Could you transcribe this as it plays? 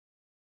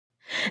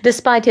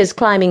Despite his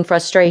climbing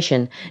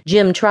frustration,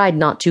 Jim tried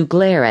not to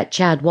glare at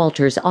Chad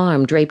Walter's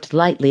arm draped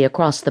lightly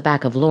across the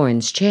back of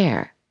Lauren's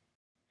chair.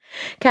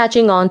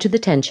 Catching on to the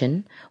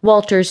tension,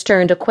 Walters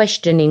turned a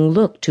questioning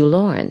look to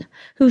Lauren,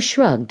 who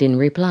shrugged in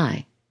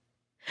reply.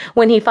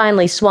 When he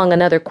finally swung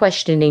another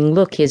questioning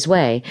look his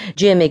way,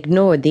 Jim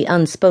ignored the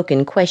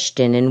unspoken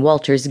question in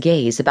Walter's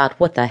gaze about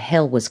what the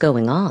hell was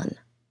going on.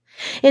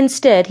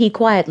 Instead, he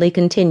quietly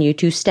continued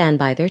to stand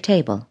by their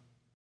table.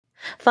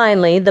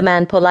 Finally, the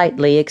man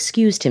politely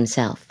excused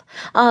himself,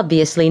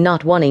 obviously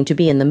not wanting to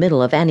be in the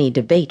middle of any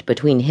debate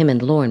between him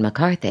and Lauren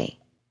McCarthy.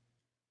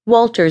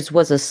 Walters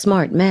was a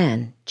smart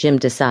man, Jim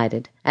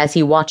decided, as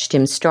he watched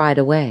him stride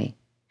away.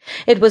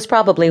 It was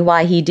probably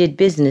why he did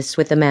business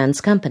with the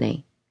man's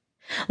company.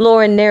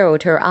 Lauren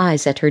narrowed her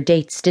eyes at her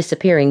date's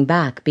disappearing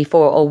back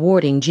before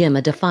awarding Jim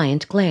a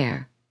defiant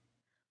glare.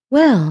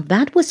 "Well,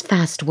 that was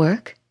fast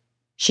work,"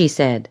 she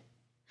said.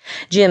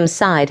 Jim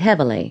sighed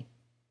heavily.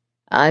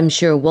 "I'm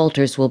sure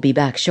Walters will be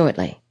back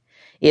shortly.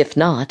 If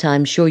not,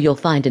 I'm sure you'll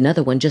find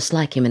another one just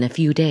like him in a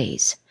few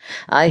days.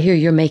 I hear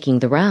you're making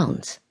the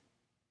rounds."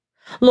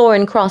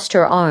 Lauren crossed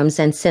her arms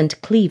and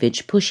sent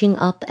cleavage pushing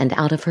up and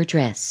out of her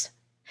dress.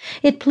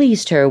 It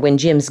pleased her when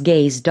Jim's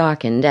gaze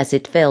darkened as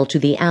it fell to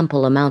the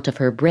ample amount of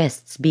her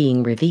breasts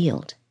being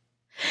revealed.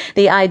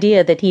 The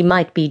idea that he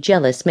might be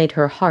jealous made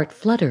her heart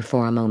flutter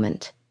for a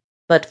moment.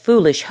 But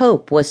foolish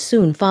hope was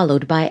soon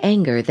followed by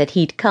anger that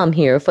he'd come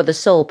here for the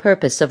sole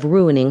purpose of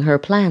ruining her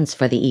plans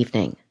for the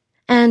evening.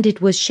 And it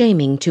was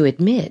shaming to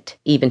admit,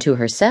 even to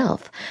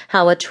herself,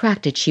 how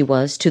attracted she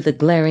was to the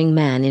glaring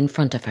man in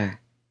front of her.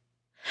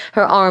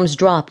 Her arms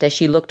dropped as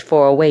she looked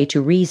for a way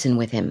to reason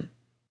with him.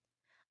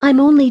 "I'm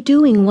only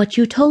doing what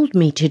you told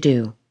me to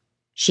do,"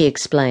 she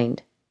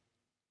explained.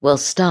 "Well,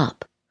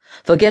 stop.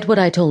 Forget what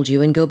I told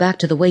you and go back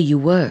to the way you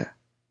were,"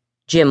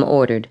 Jim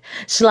ordered,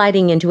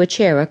 sliding into a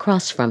chair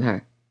across from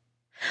her.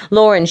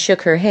 Lauren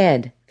shook her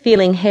head,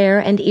 feeling hair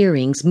and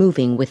earrings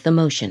moving with the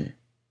motion.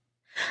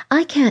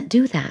 "I can't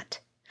do that.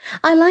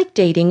 I like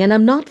dating and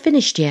I'm not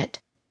finished yet.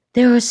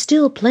 There are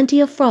still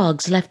plenty of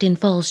frogs left in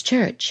Falls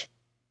Church."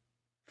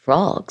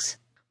 "Frogs?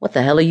 What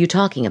the hell are you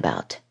talking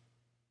about?"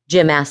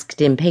 Jim asked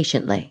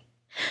impatiently,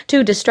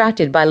 too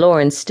distracted by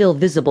Lauren's still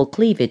visible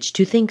cleavage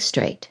to think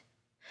straight.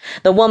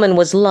 The woman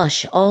was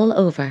lush all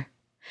over.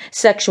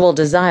 Sexual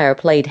desire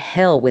played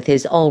hell with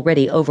his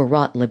already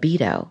overwrought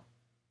libido.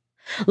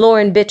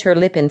 Lauren bit her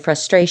lip in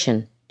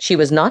frustration. She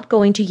was not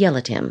going to yell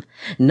at him,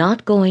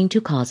 not going to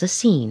cause a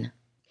scene.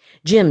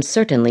 Jim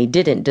certainly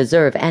didn't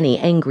deserve any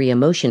angry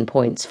emotion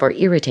points for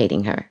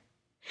irritating her.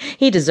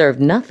 He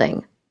deserved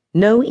nothing,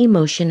 no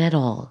emotion at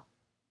all.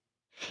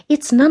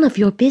 "It's none of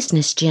your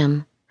business,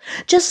 Jim.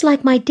 Just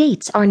like my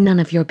dates are none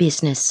of your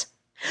business.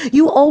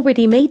 You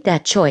already made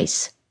that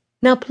choice.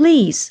 Now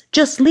please,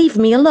 just leave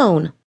me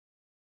alone."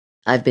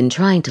 "I've been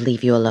trying to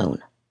leave you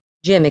alone,"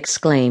 Jim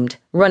exclaimed,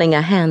 running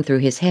a hand through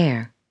his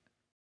hair.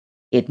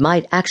 "It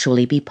might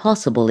actually be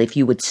possible if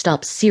you would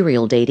stop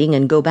serial dating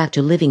and go back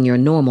to living your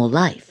normal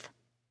life."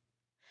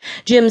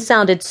 Jim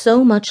sounded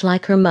so much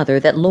like her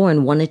mother that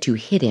Lauren wanted to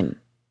hit him.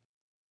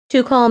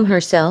 To calm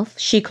herself,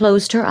 she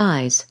closed her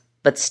eyes,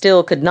 but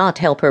still could not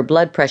help her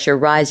blood pressure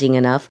rising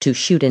enough to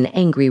shoot an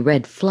angry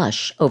red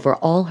flush over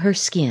all her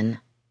skin.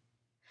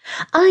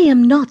 "I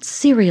am not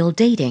serial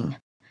dating.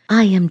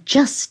 I am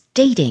just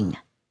dating,"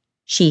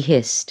 she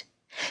hissed.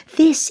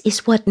 "This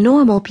is what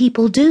normal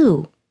people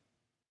do."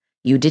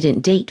 "You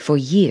didn't date for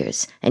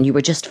years, and you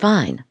were just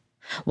fine.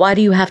 Why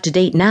do you have to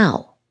date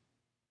now?"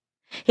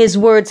 His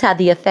words had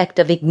the effect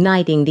of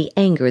igniting the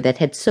anger that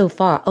had so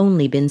far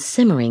only been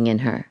simmering in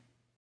her.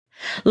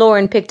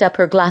 Lauren picked up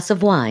her glass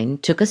of wine,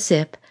 took a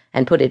sip,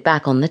 and put it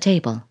back on the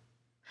table.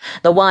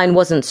 The wine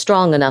wasn't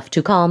strong enough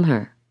to calm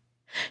her.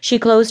 She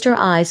closed her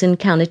eyes and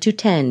counted to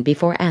 10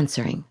 before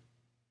answering.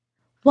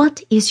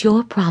 "What is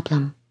your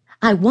problem?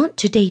 I want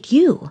to date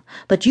you,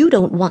 but you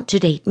don't want to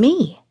date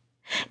me.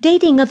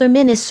 Dating other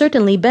men is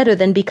certainly better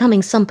than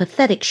becoming some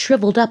pathetic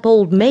shriveled-up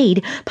old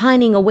maid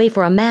pining away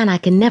for a man I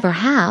can never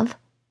have.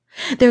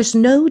 There's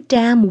no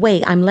damn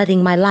way I'm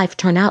letting my life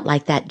turn out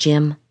like that,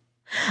 Jim.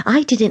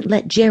 I didn't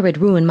let Jared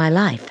ruin my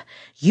life.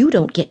 You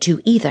don't get to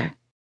either.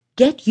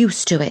 Get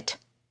used to it."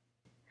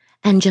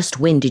 "And just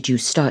when did you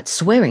start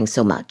swearing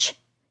so much?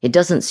 It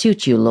doesn't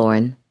suit you,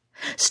 Lauren.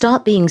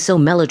 Stop being so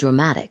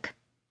melodramatic,"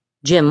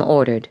 Jim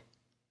ordered.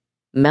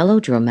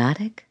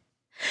 Melodramatic?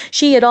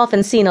 She had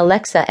often seen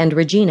Alexa and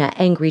Regina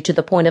angry to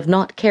the point of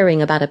not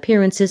caring about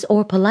appearances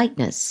or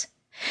politeness.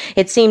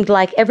 It seemed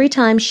like every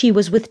time she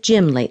was with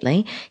Jim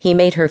lately, he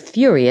made her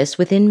furious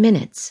within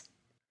minutes.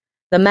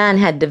 The man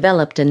had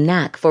developed a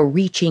knack for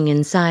reaching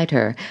inside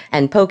her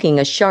and poking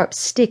a sharp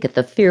stick at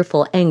the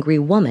fearful, angry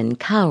woman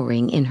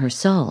cowering in her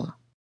soul.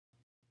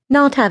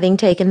 Not having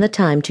taken the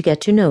time to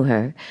get to know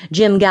her,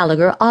 Jim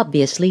Gallagher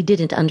obviously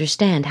didn't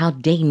understand how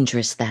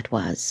dangerous that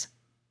was.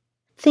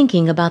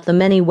 Thinking about the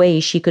many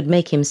ways she could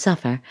make him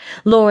suffer,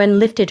 Lauren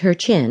lifted her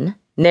chin,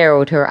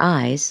 narrowed her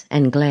eyes,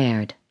 and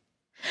glared.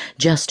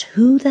 Just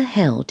who the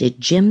hell did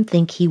Jim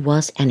think he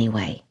was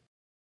anyway?